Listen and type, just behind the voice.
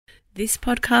This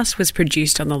podcast was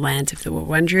produced on the lands of the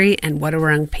Wurundjeri and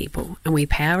Wadawurrung people, and we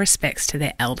pay our respects to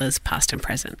their elders past and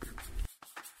present.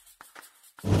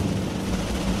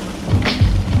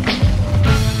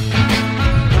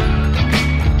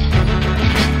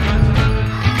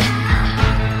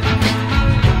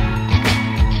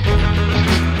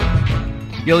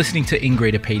 You're listening to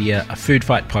Ingredipedia, a food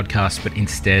fight podcast, but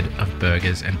instead of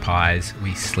burgers and pies,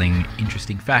 we sling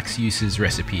interesting facts, uses,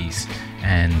 recipes,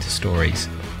 and stories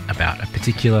about a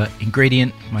particular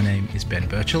ingredient. My name is Ben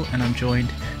Birchall, and I'm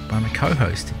joined by my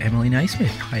co-host, Emily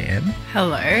Naismith. Hi, Em.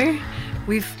 Hello.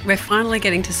 We're finally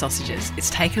getting to sausages. It's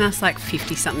taken us like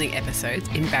 50-something episodes,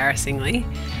 embarrassingly,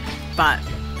 but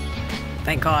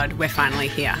thank God we're finally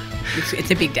here.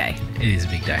 It's a big day. It is a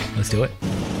big day. Let's do it.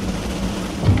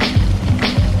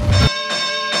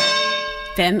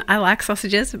 Ben, I like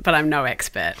sausages, but I'm no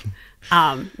expert.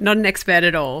 Not an expert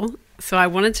at all. So I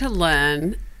wanted to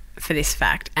learn for this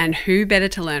fact, and who better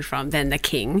to learn from than the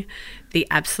king, the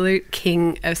absolute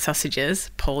king of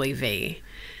sausages, Paulie V.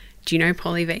 Do you know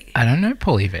Paulie V? I don't know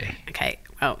Paulie V. Okay,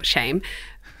 well, shame.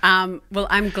 Well,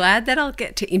 I'm glad that I'll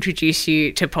get to introduce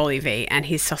you to Paulie V and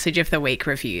his Sausage of the Week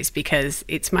reviews, because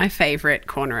it's my favourite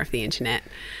corner of the internet.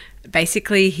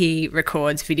 Basically, he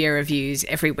records video reviews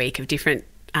every week of different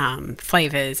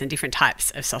flavours and different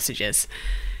types of sausages.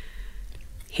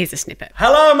 Here's a snippet.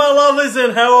 Hello, my lovelies,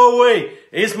 and how are we?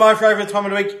 It's my favourite time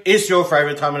of the week. It's your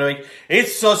favourite time of the week.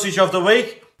 It's Sausage of the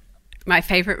Week. My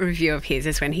favourite review of his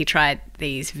is when he tried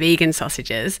these vegan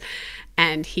sausages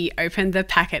and he opened the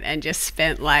packet and just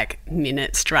spent like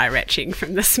minutes dry retching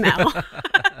from the smell.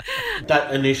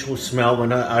 That initial smell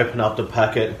when I opened up the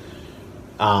packet,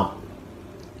 I'm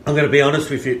going to be honest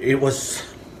with you, it was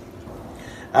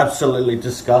absolutely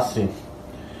disgusting.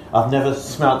 I've never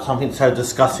smelled something so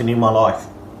disgusting in my life.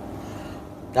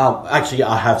 Actually,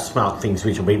 I have smelled things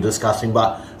which have been disgusting,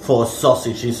 but for a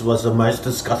sausage, this was the most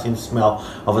disgusting smell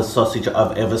of a sausage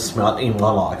I've ever smelled in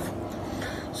my life.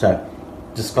 So,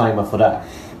 disclaimer for that.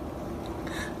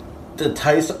 The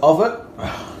taste of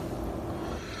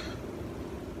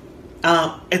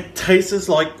it tastes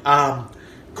like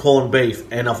corned beef,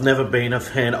 and I've never been a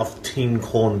fan of tinned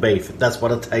corned beef. That's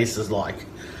what it tastes like.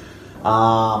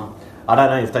 I don't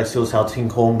know if they still sell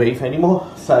tinned corned beef anymore.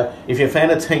 So if you're a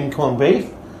fan of tinned corned beef,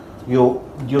 you'll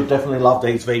definitely love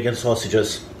these vegan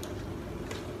sausages.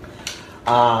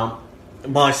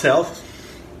 Myself,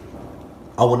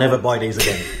 I will never buy these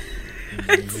again.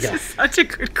 It's such a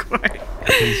good quote.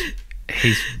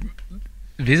 He's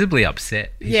visibly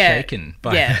upset. He's shaken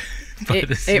by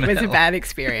the smell. It was a bad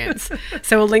experience.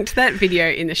 So we'll link to that video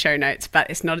in the show notes, but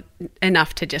it's not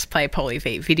enough to just play Paulie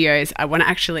V videos. I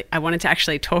wanted to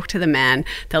actually talk to the man,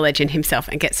 the legend himself,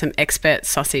 and get some expert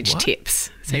sausage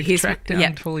tips. So You've tracked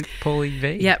down Paulie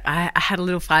V? Yep, I had a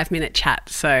little 5-minute chat.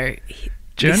 So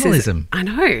journalism. I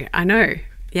know.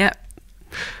 Yep.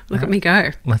 Look at me go.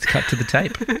 Let's cut to the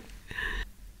tape.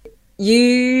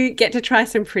 You get to try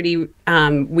some pretty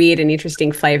weird and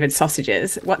interesting flavoured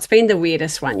sausages. What's been the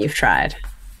weirdest one you've tried?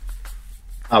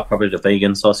 Probably the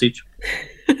vegan sausage.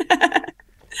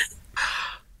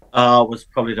 Was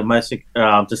probably the most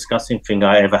disgusting thing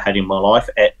I ever had in my life.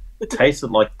 It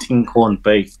tasted like tin corned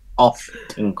beef, off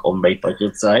tin corned beef, I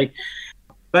should say.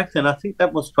 Back then, I think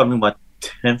that was probably my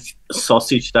 10th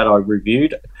sausage that I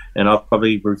reviewed, and I've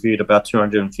probably reviewed about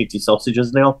 250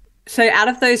 sausages now. So out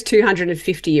of those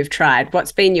 250 you've tried,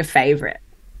 what's been your favourite?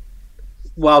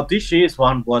 Well, this year's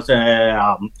one was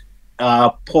a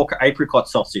pork apricot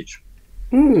sausage.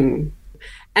 And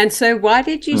so why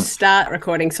did you start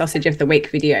recording Sausage of the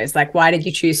Week videos? Like, why did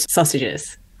you choose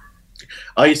sausages?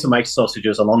 I used to make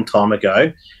sausages a long time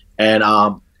ago, and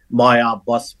my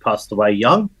boss passed away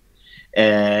young,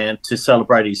 and to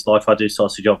celebrate his life, I do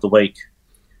Sausage of the Week.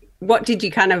 What did you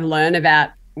kind of learn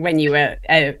about when you were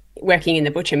working in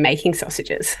the butcher making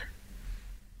sausages?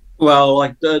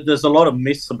 Well, there's a lot of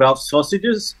myths about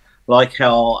sausages, like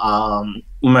how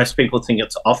most people think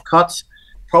it's offcuts.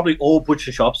 Probably all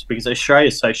butcher shops, because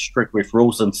Australia's so strict with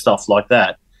rules and stuff like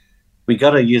that. We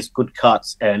got to use good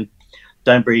cuts, and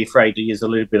don't be afraid to use a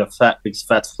little bit of fat, because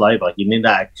fat's flavour. You need to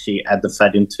actually add the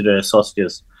fat into the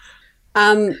sausages.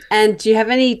 And do you have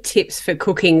any tips for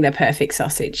cooking the perfect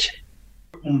sausage?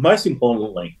 Most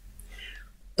importantly,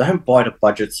 don't buy the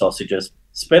budget sausages.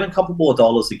 Spend a couple more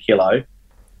dollars a kilo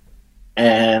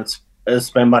and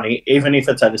spend money, even if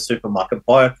it's at a supermarket.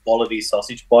 Buy a quality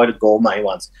sausage, buy the gourmet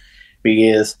ones.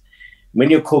 Because when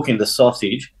you're cooking the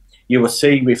sausage, you will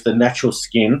see with the natural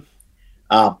skin,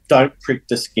 don't prick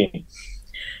the skin.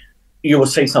 You will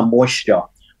see some moisture.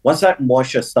 Once that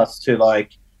moisture starts to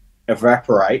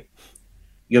evaporate,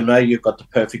 you'll know you've got the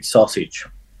perfect sausage.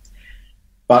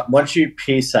 But once you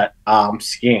pierce that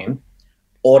skin,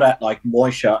 all that like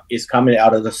moisture is coming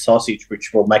out of the sausage,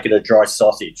 which will make it a dry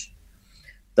sausage.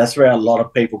 That's where a lot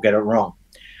of people get it wrong.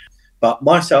 But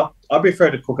myself, I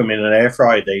prefer to cook them in an air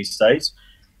fryer these days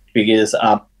because,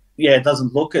 it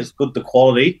doesn't look as good the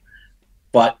quality,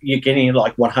 but you're getting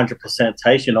like 100%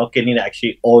 taste. You're not getting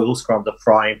actually oils from the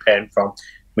frying pan from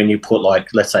when you put like,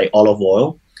 let's say, olive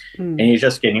oil, and you're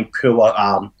just getting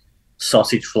pure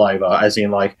sausage flavor, as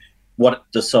in like what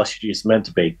the sausage is meant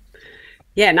to be.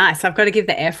 Yeah, nice. I've got to give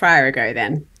the air fryer a go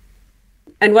then.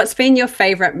 And what's been your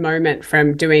favourite moment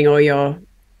from doing all your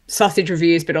sausage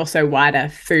reviews, but also wider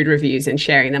food reviews and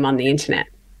sharing them on the internet?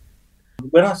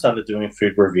 When I started doing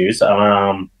food reviews,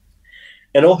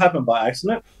 it all happened by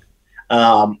accident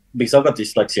because I've got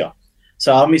dyslexia.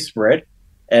 So I misread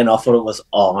and I thought it was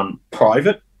on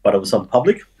private, but it was on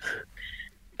public.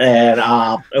 And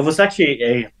it was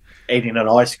actually eating an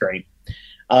ice cream.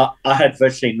 I had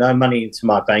virtually no money into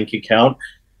my bank account.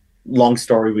 Long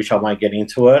story, which I won't get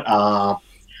into it. I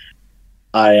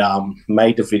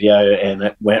made the video and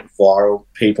it went viral.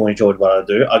 People enjoyed what I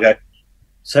do. I go,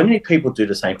 so many people do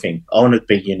the same thing. I want to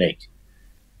be unique.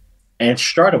 And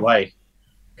straight away,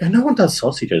 no one does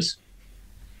sausages.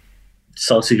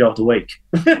 Sausage of the week.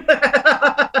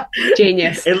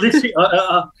 Genius. It literally,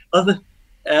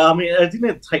 I mean, it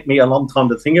didn't take me a long time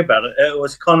to think about it. It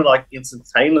was kind of like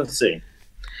instantaneously.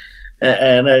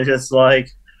 And it's just like,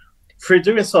 through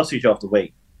doing sausage of the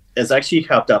week, it's actually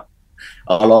helped up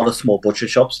a lot of small butcher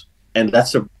shops. And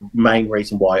that's the main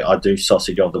reason why I do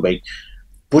sausage of the week.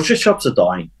 Butcher shops are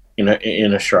dying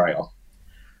in Australia.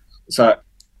 So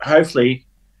hopefully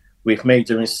with me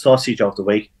doing sausage of the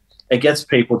week, it gets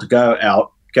people to go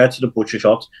to the butcher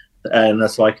shops, and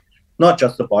it's like not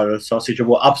just to buy the sausage, it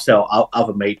will upsell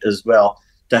other meat as well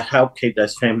to help keep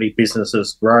those family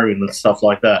businesses growing and stuff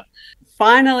like that.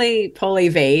 Finally,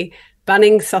 Paulie V,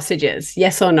 Bunnings sausages,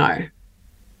 yes or no?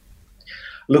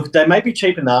 Look, they may be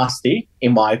cheap and nasty,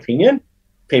 in my opinion.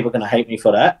 People are going to hate me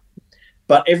for that.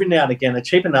 But every now and again, a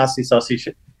cheap and nasty sausage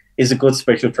is a good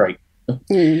special treat.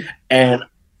 And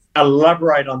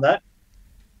elaborate on that.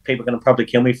 People are going to probably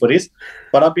kill me for this,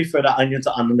 but I prefer the onions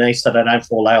underneath so they don't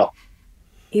fall out.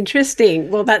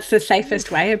 Interesting. Well, that's the safest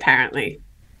way, apparently.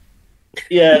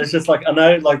 Yeah, it's just like, I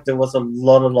know like there was a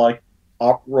lot of like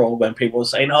uproar when people were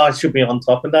saying, oh, it should be on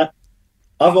top of that.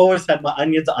 I've always had my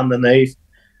onions underneath,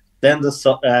 then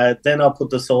then I'll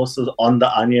put the sauces on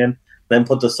the onion, then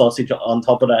put the sausage on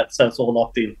top of that so it's all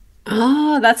locked in.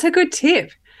 Oh, that's a good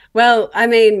tip. Well, I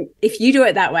mean, if you do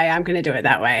it that way, I'm going to do it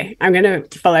that way. I'm going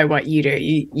to follow what you do.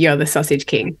 You're the sausage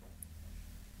king.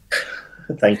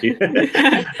 Thank you.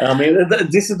 I mean,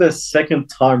 this is the second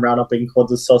time round I've been called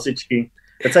the sausage king.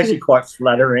 It's actually quite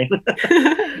flattering.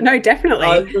 No,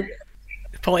 definitely.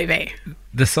 Paulie V.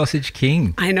 The sausage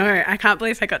king. I know. I can't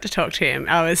believe I got to talk to him.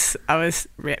 I was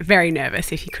very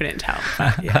nervous, if you couldn't tell.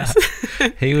 But yes.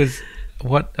 He was...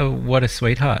 What a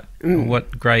sweetheart.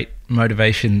 What great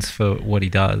motivations for what he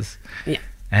does. Yeah.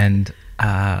 And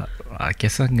I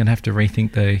guess I'm going to have to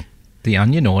rethink the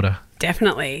onion order.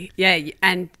 Definitely. Yeah,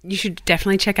 and you should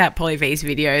definitely check out Paulie V's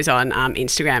videos on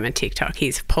Instagram and TikTok.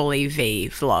 He's Paulie V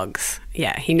Vlogs.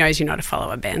 Yeah, he knows you're not a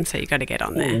follower, Ben, so you got to get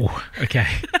on there. Ooh, okay.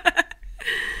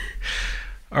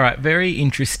 All right, very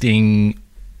interesting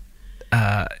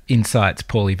insights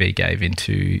Paulie V gave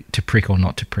into to prick or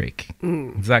not to prick.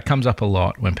 That comes up a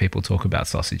lot when people talk about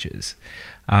sausages.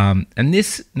 And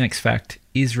this next fact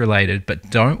is related, but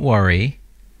don't worry,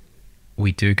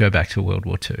 we do go back to World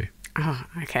War II. Oh,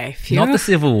 okay. Phew. Not the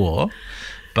Civil War,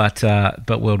 but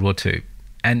World War II.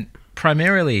 And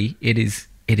primarily it is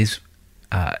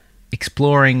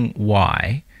exploring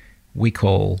why we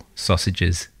call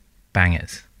sausages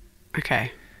bangers.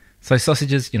 Okay. So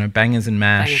sausages, bangers and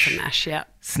mash. Bangers and mash, yeah.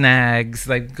 Snags,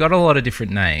 they've got a lot of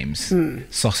different names.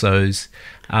 Sossos.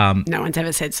 No one's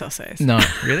ever said sossos. No,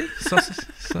 really?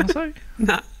 Sosso?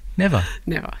 No. Never?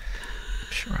 Never.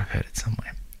 I'm sure I've heard it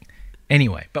somewhere.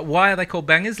 Anyway, but why are they called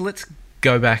bangers? Let's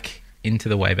go back into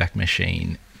the Wayback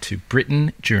Machine to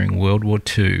Britain during World War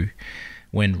II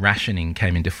when rationing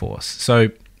came into force. So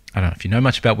I don't know if you know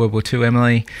much about World War II,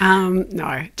 Emily.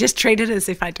 No, just treat it as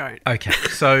if I don't. Okay,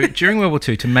 so during World War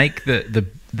II, to make the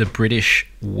British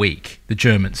weak, the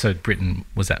Germans, so Britain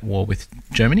was at war with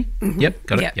Germany? Mm-hmm. Yep,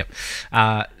 got it, yep.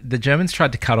 The Germans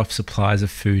tried to cut off supplies of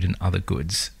food and other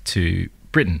goods to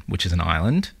Britain, which is an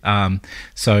island.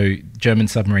 So German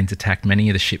submarines attacked many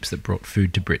of the ships that brought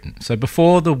food to Britain. So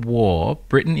before the war,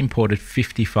 Britain imported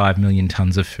 55 million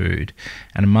tonnes of food,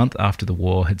 and a month after the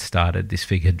war had started, this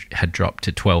figure had dropped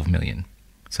to 12 million.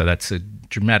 So that's a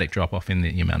dramatic drop-off in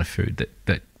the amount of food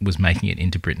that was making it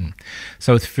into Britain.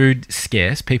 So with food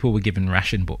scarce, people were given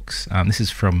ration books. This is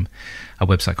from a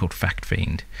website called Fact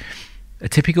Fiend. A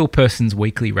typical person's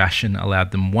weekly ration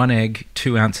allowed them 1 egg,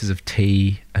 2 ounces of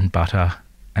tea and butter,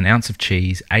 1 ounce of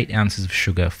cheese, 8 ounces of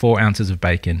sugar, 4 ounces of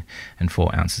bacon, and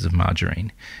 4 ounces of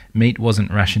margarine. Meat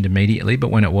wasn't rationed immediately, but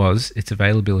when it was, its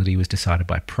availability was decided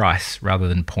by price rather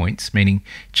than points, meaning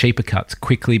cheaper cuts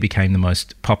quickly became the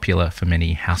most popular for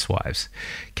many housewives.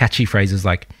 Catchy phrases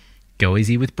like, "Go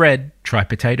easy with bread, try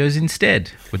potatoes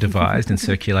instead," were devised and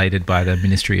circulated by the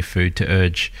Ministry of Food to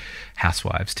urge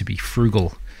housewives to be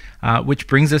frugal. Which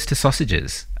brings us to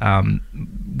sausages,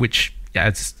 which,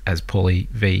 as Paulie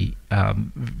V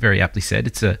very aptly said,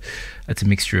 it's a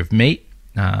mixture of meat,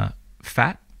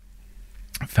 fat.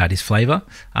 Fat is flavour.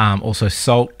 Also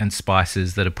salt and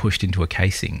spices that are pushed into a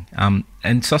casing.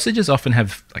 And sausages often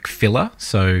have like filler,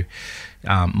 so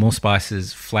more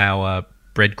spices, flour,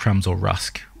 breadcrumbs or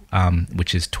rusk,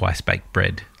 which is twice baked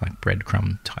bread, like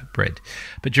breadcrumb type bread.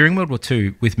 But during World War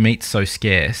II, with meat so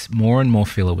scarce, more and more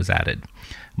filler was added.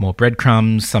 More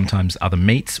breadcrumbs, sometimes other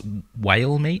meats.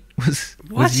 Whale meat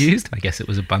was used. I guess it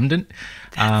was abundant.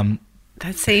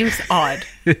 That seems odd.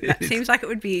 That seems like it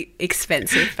would be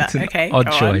expensive, but okay.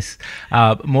 Odd choice.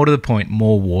 More to the point,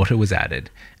 more water was added.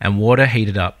 And water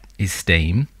heated up is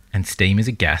steam, and steam is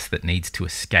a gas that needs to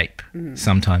escape,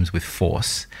 sometimes with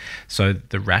force. So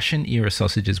the ration era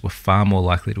sausages were far more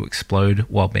likely to explode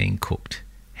while being cooked,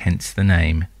 hence the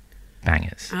name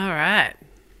bangers. All right.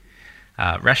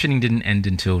 Rationing didn't end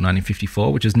until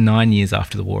 1954, which was 9 years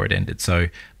after the war had ended. So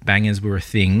bangers were a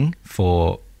thing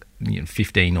for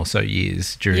 15 or so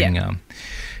years during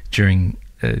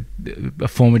a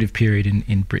formative period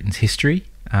in Britain's history.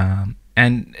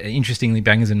 And interestingly,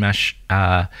 bangers and mash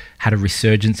had a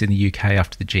resurgence in the UK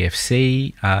after the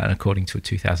GFC. And according to a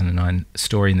 2009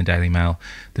 story in the Daily Mail,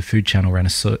 the Food Channel ran a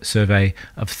survey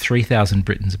of 3,000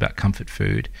 Britons about comfort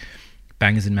food.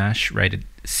 Bangers and mash rated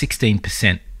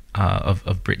 16%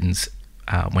 of Britons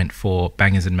went for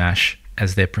bangers and mash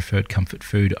as their preferred comfort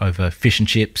food over fish and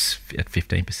chips at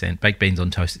 15%, baked beans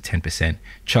on toast at 10%,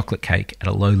 chocolate cake at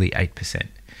a lowly 8%.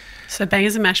 So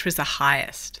bangers and mash was the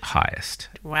highest? Highest.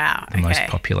 Wow, The most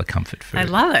popular comfort food. I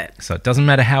love it. So it doesn't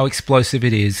matter how explosive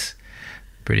it is,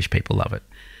 British people love it.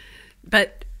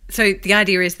 But so the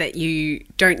idea is that you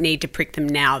don't need to prick them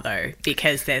now, though,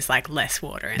 because there's like less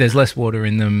water in them. There's less water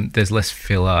in them. There's less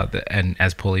filler, and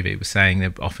as Paulie V was saying,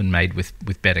 they're often made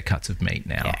with better cuts of meat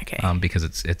now, because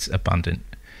it's abundant.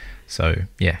 So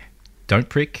yeah, don't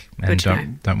prick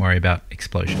and don't worry about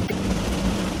explosion.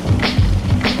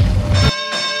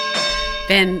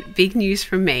 Ben, big news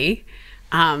from me.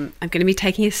 I'm going to be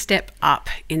taking a step up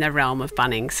in the realm of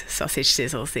Bunnings sausage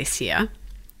sizzles this year.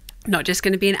 Not just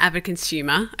going to be an avid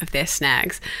consumer of their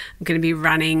snags. I'm going to be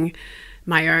running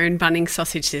my own Bunnings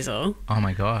sausage sizzle. Oh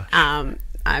my gosh.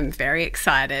 I'm very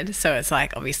excited. So it's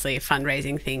like obviously a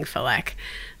fundraising thing for like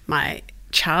my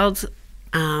child's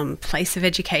place of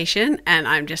education. And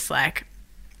I'm just like,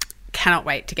 cannot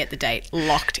wait to get the date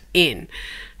locked in.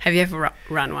 Have you ever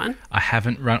run one? I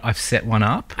haven't run. I've set one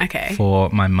up for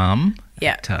my mum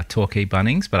at Torquay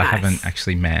Bunnings, but nice. I haven't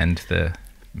actually manned the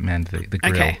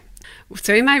grill. Okay.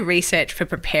 So in my research for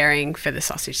preparing for the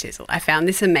sausage sizzle, I found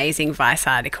this amazing Vice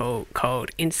article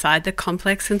called Inside the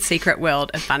Complex and Secret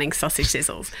World of Bunnings Sausage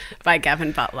Sizzles by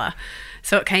Gavin Butler.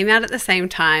 So it came out at the same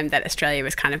time that Australia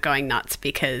was kind of going nuts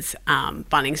because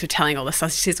Bunnings were telling all the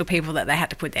sausage sizzle people that they had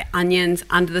to put their onions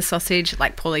under the sausage,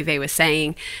 like Paulie V was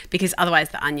saying, because otherwise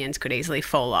the onions could easily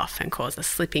fall off and cause a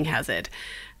slipping hazard.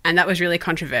 And that was really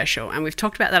controversial. And we've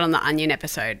talked about that on the onion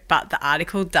episode, but the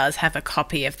article does have a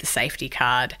copy of the safety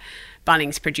card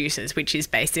Bunnings produces, which is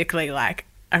basically like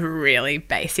a really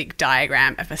basic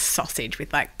diagram of a sausage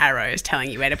with like arrows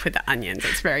telling you where to put the onions.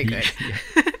 It's very good.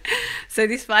 So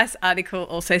this Vice article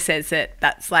also says that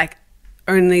that's like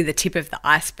only the tip of the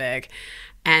iceberg.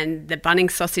 And the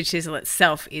Bunnings sausage sizzle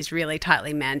itself is really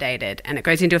tightly mandated. And it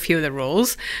goes into a few of the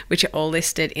rules, which are all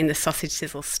listed in the sausage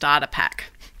sizzle starter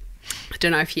pack. I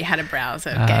don't know if you had a browse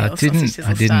of Gail's sausage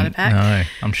sizzle starter pack. No,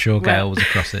 I'm sure Gail was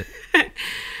across it.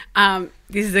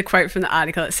 This is a quote from the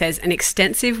article. It says, an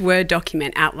extensive Word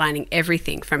document outlining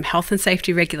everything from health and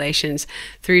safety regulations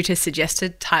through to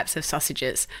suggested types of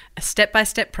sausages, a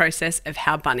step-by-step process of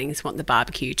how Bunnings want the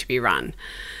barbecue to be run.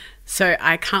 So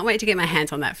I can't wait to get my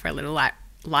hands on that for a little light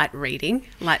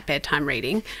bedtime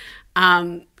reading.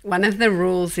 One of the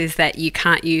rules is that you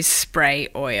can't use spray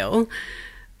oil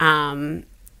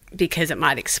because it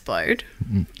might explode.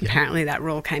 Yeah. Apparently that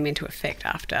rule came into effect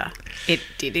after it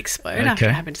did explode, after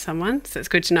it happened to someone. So it's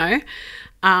good to know.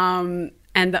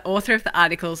 And the author of the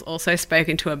article's also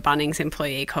spoken to a Bunnings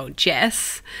employee called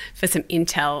Jess for some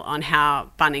intel on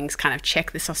how Bunnings kind of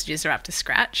check the sausages are up to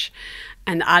scratch.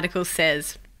 And the article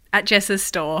says, at Jess's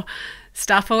store,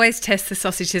 staff always test the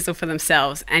sausage sizzle for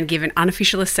themselves and give an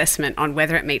unofficial assessment on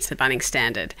whether it meets the Bunnings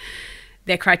standard.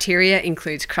 Their criteria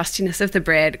includes crustiness of the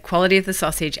bread, quality of the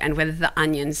sausage, and whether the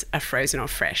onions are frozen or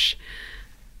fresh.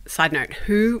 Side note,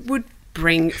 who would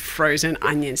bring frozen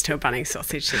onions to a Bunnings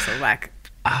sausage sizzle? Like,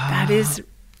 that is...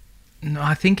 No,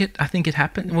 I think it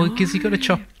happened. Well, because you got to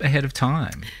chop ahead of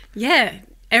time. Yeah,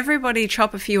 everybody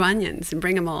chop a few onions and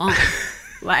bring them along.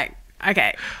 Like,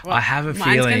 okay. Well, I have a mine's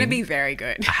feeling... going to be very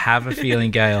good. I have a feeling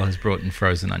Gail has brought in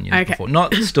frozen onions before.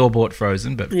 Not store-bought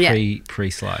frozen, but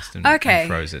pre-sliced and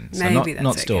frozen. So maybe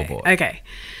not store-bought. Okay.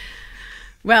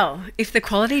 Well, if the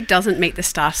quality doesn't meet the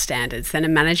staff standards, then a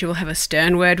manager will have a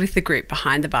stern word with the group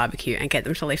behind the barbecue and get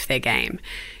them to lift their game.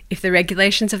 If the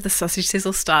regulations of the Sausage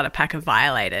Sizzle starter pack are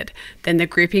violated, then the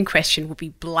group in question will be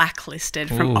blacklisted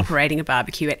from operating a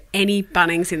barbecue at any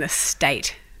Bunnings in the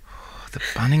state. The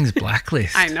Bunnings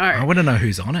blacklist. I know. I want to know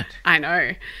who's on it. I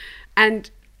know. And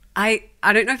I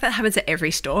don't know if that happens at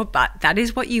every store, but that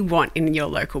is what you want in your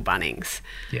local Bunnings.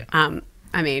 Yeah.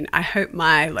 I mean, I hope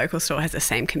my local store has the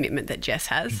same commitment that Jess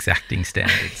has. Exacting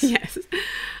standards. Yes.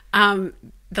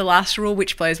 The last rule,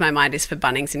 which blows my mind, is for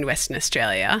Bunnings in Western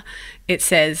Australia. It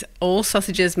says all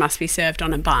sausages must be served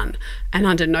on a bun, and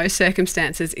under no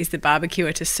circumstances is the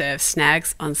barbecuer to serve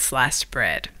snags on sliced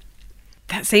bread.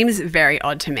 That seems very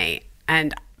odd to me,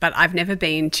 but I've never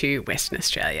been to Western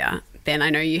Australia. Ben, I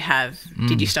know you have.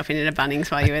 Did you stop in at a Bunnings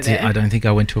while you were there? I don't think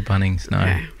I went to a Bunnings, no.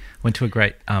 Okay. Went to a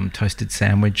great toasted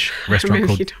sandwich restaurant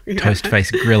called Toast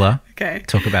Face Griller. Okay.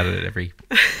 Talk about it at every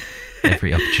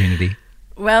opportunity.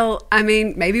 Well, I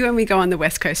mean, maybe when we go on the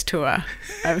West Coast tour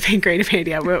of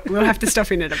Ingredipedia, we'll have to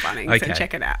stop in at a Bunnings and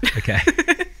check it out. Okay.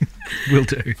 Will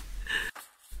do.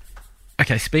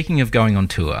 Okay, speaking of going on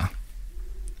tour,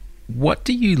 what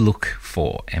do you look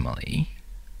for, Emily,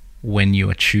 when you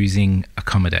are choosing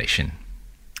accommodation?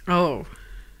 Oh,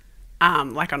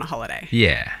 like on a holiday?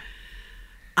 Yeah.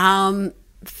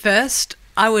 First,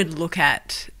 I would look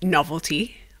at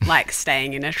novelty, like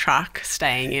staying in a truck,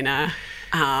 staying in a,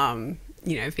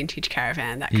 vintage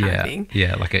caravan, that kind of thing.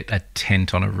 Yeah, like a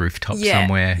tent on a rooftop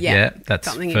somewhere. Yeah, that's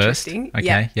something first. Interesting.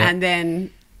 Okay, yeah. And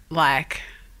then, like,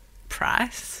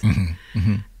 price.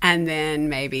 And then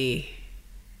maybe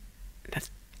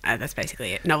that's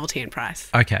basically it, novelty and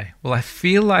price. Okay. Well, I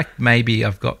feel like maybe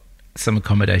I've got some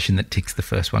accommodation that ticks the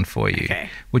first one for you. Okay.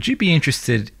 Would you be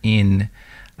interested in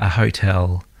a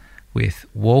hotel with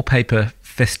wallpaper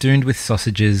festooned with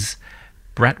sausages,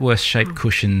 bratwurst-shaped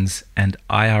cushions, and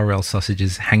IRL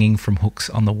sausages hanging from hooks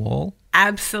on the wall?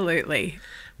 Absolutely.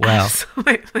 Well,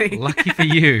 absolutely. Lucky for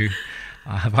you,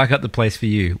 have I got the place for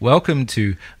you. Welcome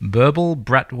to Bärbel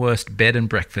Bratwurst Bed and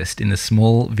Breakfast in the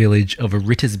small village of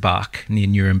Rittersbach near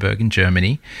Nuremberg in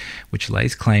Germany, which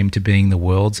lays claim to being the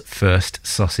world's first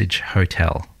sausage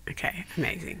hotel. Okay,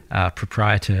 amazing.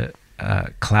 Proprietor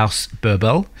Klaus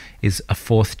Bärbel is a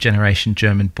fourth-generation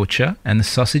German butcher, and the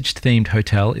sausage-themed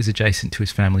hotel is adjacent to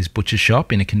his family's butcher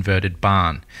shop in a converted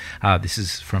barn. This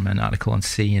is from an article on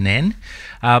CNN.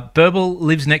 Bärbel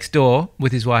lives next door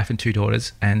with his wife and two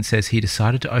daughters and says he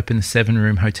decided to open the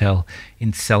 7-room hotel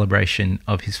in celebration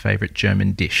of his favourite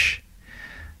German dish.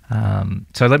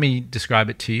 So let me describe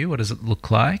it to you. What does it look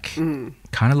like? Kind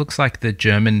of looks like the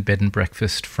German bed and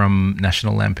breakfast from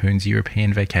National Lampoon's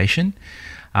European Vacation.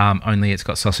 Only it's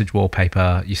got sausage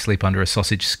wallpaper. You sleep under a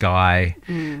sausage sky.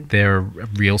 There are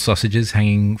real sausages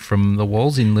hanging from the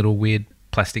walls in little weird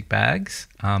plastic bags.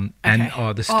 And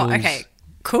the stools.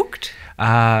 Cooked?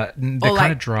 They're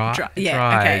kind of dried.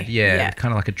 Dried.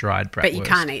 Kind of like a dried bratwurst. But you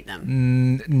can't eat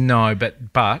them. No,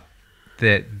 but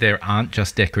there aren't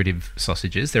just decorative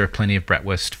sausages. There are plenty of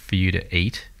bratwurst for you to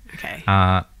eat. Okay.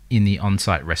 In the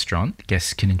on-site restaurant,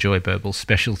 guests can enjoy Bärbel's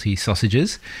specialty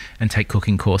sausages and take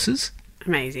cooking courses.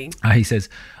 Amazing. He says,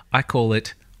 I call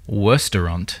it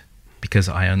Wursterant because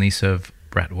I only serve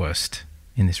bratwurst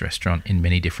in this restaurant in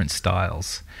many different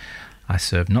styles. I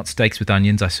serve not steaks with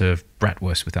onions, I serve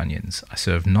bratwurst with onions. I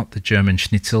serve not the German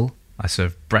schnitzel, I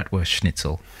serve bratwurst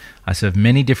schnitzel. I serve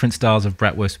many different styles of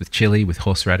bratwurst with chili, with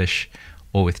horseradish,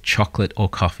 or with chocolate or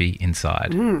coffee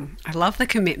inside. I love the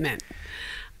commitment.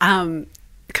 Can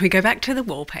we go back to the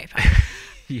wallpaper?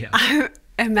 Yeah. I'm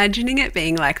imagining it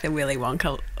being like the Willy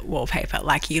Wonka wallpaper,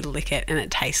 like you lick it and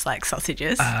it tastes like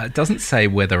sausages. It doesn't say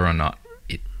whether or not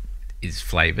it is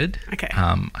flavoured. Okay.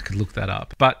 I could look that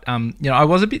up. But, I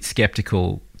was a bit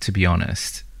sceptical, to be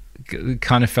honest. It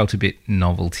kind of felt a bit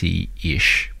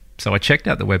novelty-ish. So I checked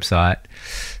out the website,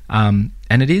 and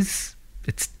it is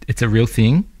it's a real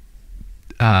thing.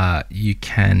 You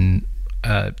can.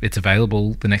 It's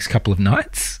available the next couple of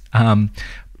nights,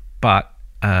 but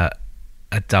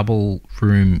a double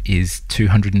room is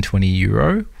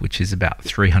 €220, which is about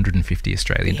 350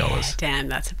 Australian dollars. Damn,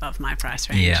 that's above my price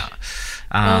range. Yeah.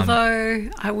 Although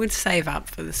I would save up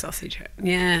for the sausage.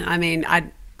 Yeah, I mean,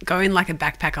 I'd go in like a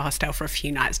backpacker hostel for a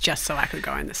few nights just so I could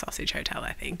go in the sausage hotel,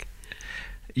 I think.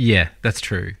 Yeah, that's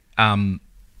true.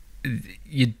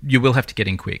 You will have to get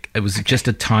in quick. It was just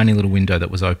a tiny little window that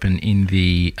was open in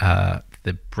the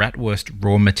Bratwurst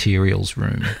raw materials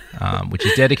room, which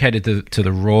is dedicated to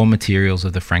the raw materials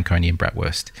of the Franconian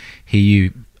bratwurst. Here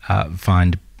you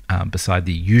find, beside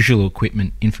the usual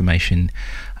equipment, information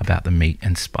about the meat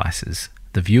and spices.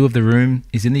 The view of the room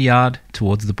is in the yard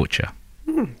towards the butcher.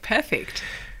 Perfect.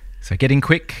 So get in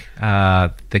quick.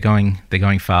 They're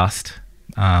going fast.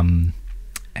 No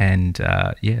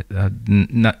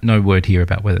word here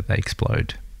about whether they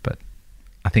explode, but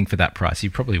I think for that price, you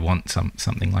probably want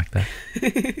something like that.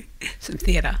 Some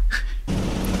theatre.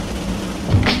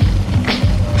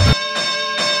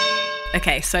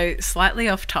 Okay, so slightly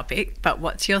off topic, but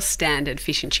what's your standard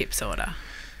fish and chips order?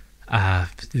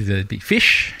 There'd be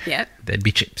fish. Yeah. There'd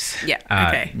be chips. Yeah.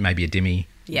 Okay. Maybe a dimmy.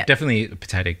 Yeah. Definitely a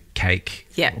potato cake.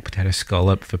 Yeah. Or potato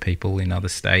scallop for people in other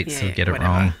states who get it whatever.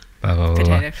 wrong. Blah, blah, blah, blah.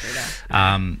 Potato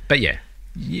fritter. But yeah,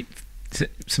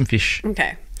 some fish.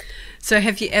 Okay. So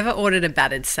have you ever ordered a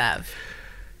battered sav?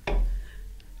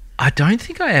 I don't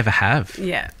think I ever have.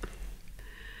 Yeah.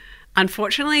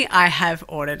 Unfortunately, I have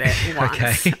ordered it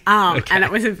once. Okay. And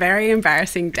it was a very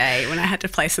embarrassing day when I had to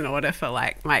place an order for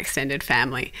like my extended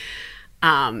family.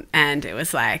 And it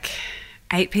was like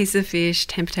 8 pieces of fish,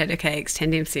 10 potato cakes, 10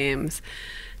 dim sims,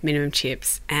 minimum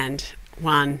chips, and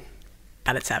 1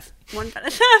 battered sav. 1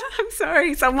 battered sav. I'm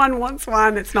sorry. Someone wants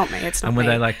one. It's not me. It's not And were me.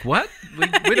 they like, what?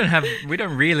 We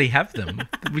don't really have them.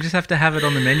 We just have to have it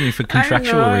on the menu for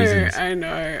contractual reasons. I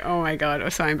know. Oh my God. It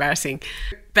was so embarrassing.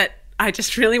 But I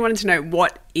just really wanted to know,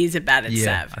 what is a battered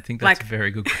sav? I think that's a very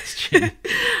good question.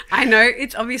 I know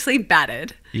it's obviously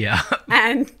battered. Yeah.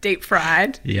 And deep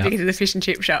fried Yeah. because of the fish and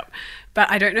chip shop.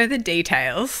 But I don't know the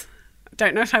details.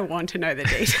 Don't know if I want to know the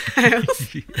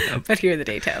details. Yep. But here are the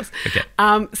details. Okay.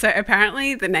 So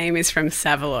apparently the name is from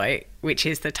Saveloy, which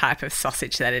is the type of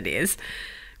sausage that it is,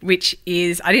 which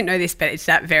is, I didn't know this, but it's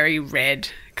that very red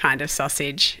kind of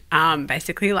sausage,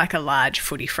 basically like a large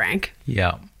footy frank.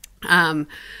 Yeah.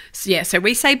 So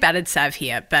we say battered sav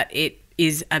here, but it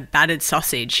is a battered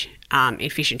sausage in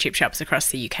fish and chip shops across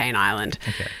the UK and Ireland,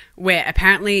 where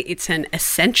apparently it's an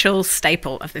essential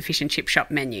staple of the fish and chip shop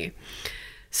menu.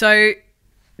 So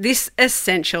this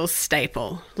essential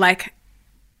staple, like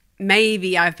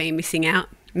maybe I've been missing out,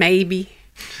 maybe.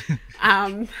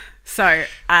 So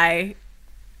I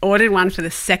ordered one for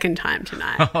the second time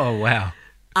tonight. Oh, wow.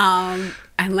 And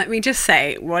let me just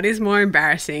say, what is more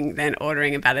embarrassing than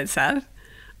ordering a battered sav?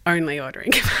 Only ordering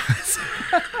a battered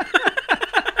sav.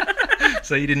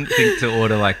 So you didn't think to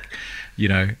order $10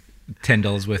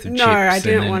 worth of chips? No, I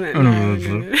didn't want it. No.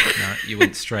 No, you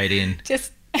went straight in.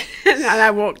 And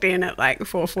I walked in at like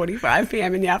 4:45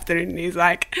 p.m. in the afternoon and he's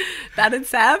like, battered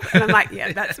sav? And I'm like,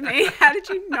 yeah, that's me. How did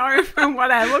you know from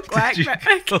what I look like? Did you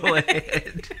call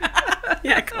ahead?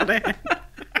 Yeah, I called ahead.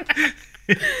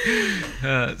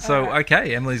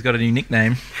 Okay, Emily's got a new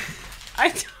nickname. I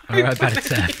don't. All right, battered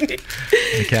sav. Okay,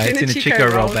 it's in a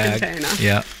Chico roll bag. Container.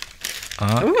 Yeah.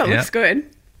 Oh, it looks good.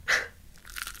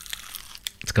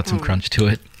 It's got some crunch to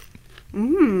it.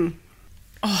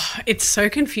 Oh, it's so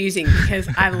confusing because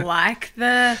I like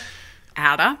the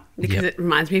outer because it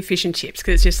reminds me of fish and chips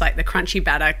because it's just like the crunchy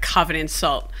batter covered in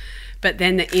salt. But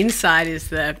then the inside is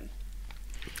the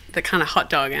kind of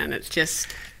hot dog and it's just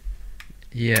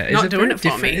not doing it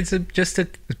for me. It's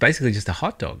basically just a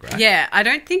hot dog, right? Yeah, I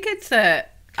don't think it's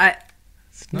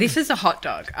this is a hot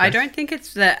dog. I don't think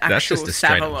it's the actual That's just a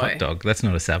straight up Saveloy. hot dog. That's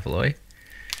not a Saveloy.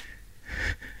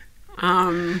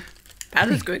 That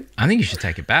is good. I think you should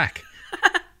take it back.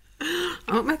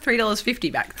 I want my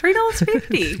 $3.50 back.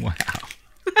 $3.50.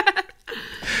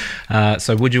 Wow.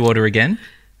 So would you order again?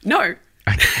 No.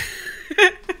 Okay.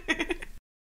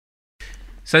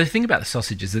 So the thing about the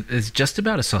sausage is that there's just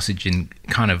about a sausage in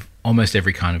kind of almost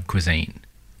every kind of cuisine.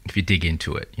 If you dig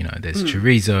into it, there's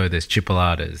chorizo, there's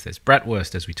chipolatas, there's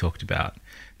bratwurst, as we talked about,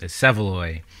 there's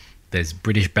Saveloy, there's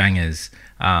British bangers.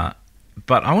 But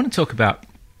I want to talk about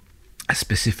a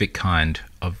specific kind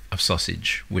of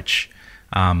sausage, which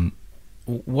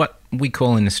what we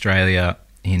call in Australia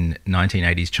in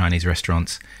 1980s Chinese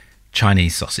restaurants,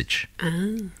 Chinese sausage,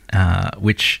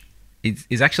 which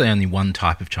is actually only one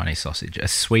type of Chinese sausage, a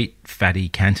sweet, fatty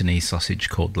Cantonese sausage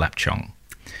called lap chong.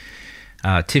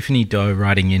 Tiffany Doe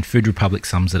writing in, Food Republic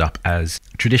sums it up as,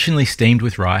 traditionally steamed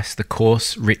with rice, the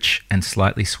coarse, rich and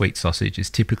slightly sweet sausage is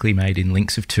typically made in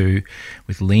links of two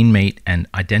with lean meat and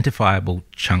identifiable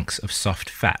chunks of soft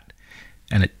fat.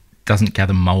 And it doesn't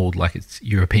gather mould like its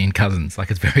European cousins. Like,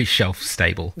 it's very shelf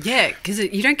stable. Yeah, because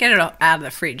you don't get it out of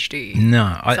the fridge, do you?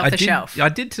 No. It's off the shelf. I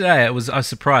did today. I was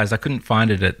surprised. I couldn't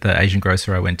find it at the Asian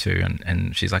grocer I went to,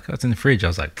 and she's like, oh, it's in the fridge. I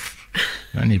was like,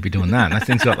 I don't need to be doing that. And that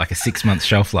thing's got like a 6-month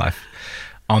shelf life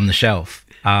on the shelf.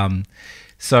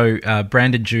 So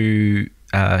Brandon Jew,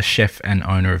 chef and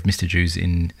owner of Mr. Jew's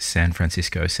in San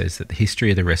Francisco, says that the history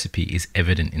of the recipe is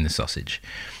evident in the sausage.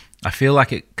 I feel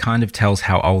like it kind of tells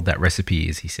how old that recipe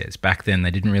is, he says. Back then,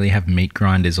 they didn't really have meat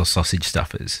grinders or sausage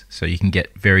stuffers, so you can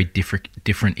get very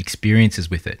different experiences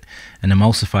with it. An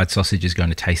emulsified sausage is going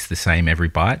to taste the same every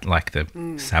bite, like the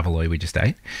Saveloy we just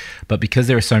ate. But because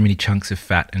there are so many chunks of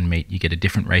fat and meat, you get a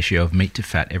different ratio of meat to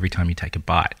fat every time you take a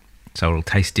bite. So it'll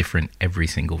taste different every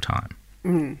single time.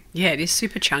 Yeah, it is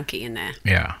super chunky in there.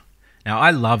 Yeah. Now, I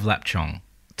love lapchong.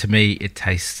 To me, it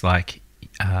tastes like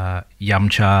yum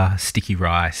cha, sticky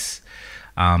rice,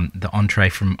 the entree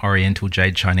from Oriental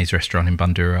Jade Chinese restaurant in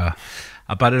Bandura.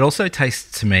 But it also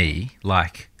tastes to me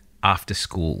like after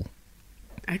school.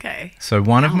 Okay. So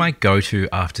one of my go-to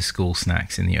after-school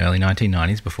snacks in the early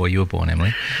 1990s, before you were born,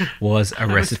 Emily, was a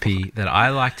recipe that I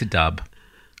like to dub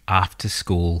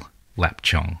after-school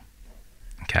lapchong.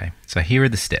 Okay, so here are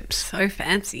the steps. So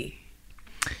fancy.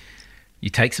 You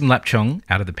take some lapchong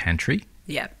out of the pantry.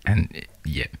 Yep. And,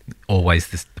 yeah, always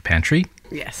the pantry.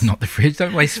 Yes. Not the fridge.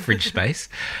 Don't waste fridge space.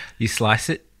 You slice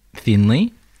it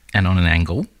thinly and on an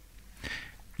angle.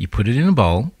 You put it in a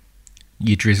bowl.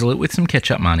 You drizzle it with some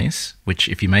ketchup manis, which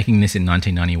if you're making this in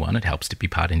 1991, it helps to be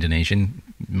part Indonesian.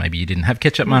 Maybe you didn't have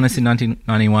ketchup manis in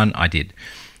 1991. I did.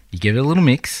 You give it a little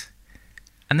mix,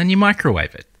 and then you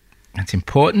microwave it. It's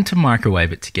important to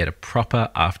microwave it to get a proper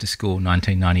after-school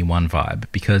 1991 vibe,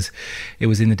 because it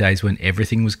was in the days when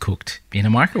everything was cooked in a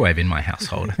microwave in my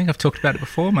household. I think I've talked about it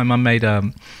before. My mum made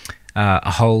a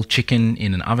whole chicken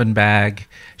in an oven bag,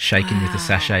 shaken with a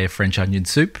sachet of French onion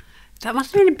soup. That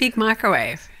must have been a big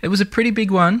microwave. It was a pretty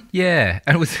big one, yeah.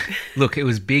 And it was, look, it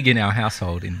was big in our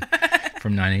household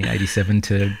from 1987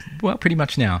 to, well, pretty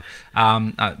much now.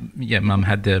 Mum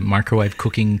had the microwave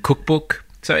cooking cookbook.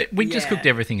 So we just cooked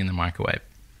everything in the microwave,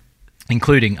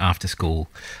 including after-school.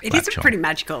 It is a pretty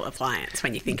magical appliance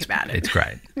when you think about it. It's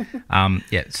great.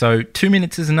 So 2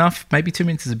 minutes is enough. Maybe 2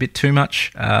 minutes is a bit too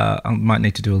much. I might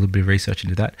need to do a little bit of research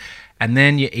into that. And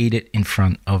then you eat it in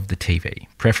front of the TV,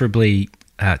 preferably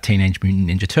Teenage Mutant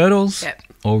Ninja Turtles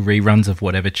or reruns of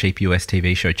whatever cheap US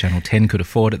TV show Channel 10 could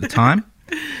afford at the time.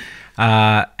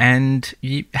 And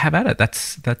you have at it.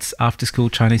 That's after-school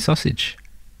Chinese sausage.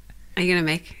 Are you going to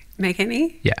make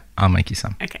any? Yeah, I'll make you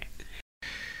some. Okay.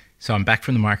 So I'm back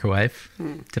from the microwave.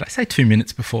 Did I say 2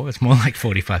 minutes before? It's more like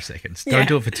 45 seconds. Don't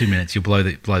do it for 2 minutes. You'll blow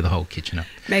the whole kitchen up.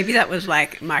 Maybe that was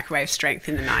like microwave strength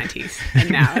in the 90s. And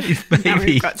now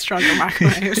we've got stronger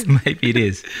microwaves. Maybe it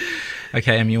is.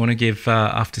 Okay, Em, you want to give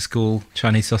after-school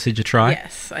Chinese sausage a try?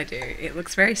 Yes, I do. It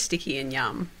looks very sticky and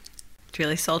yum. It's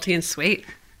really salty and sweet.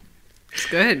 It's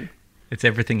good. It's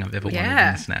everything I've ever wanted in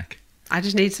a snack. I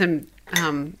just need some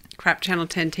crap Channel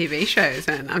 10 TV shows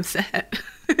and I'm set.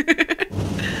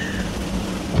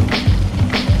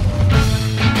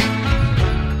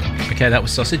 Okay, that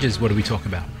was sausages. What do we talk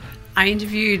about? I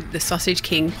interviewed the sausage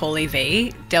king, Paulie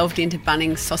V, delved into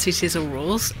Bunnings' sausage sizzle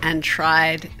rules and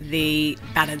tried the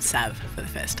battered sav for the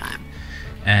first time.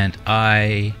 And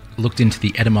I looked into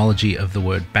the etymology of the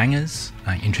word bangers.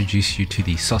 I introduced you to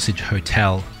the Sausage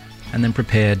Hotel and then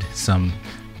prepared some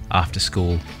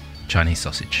after-school Chinese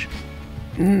sausage.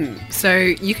 So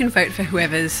you can vote for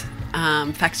whoever's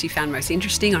facts you found most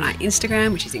interesting on our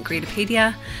Instagram, which is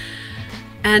Ingredopedia.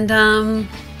 And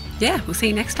we'll see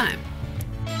you next time.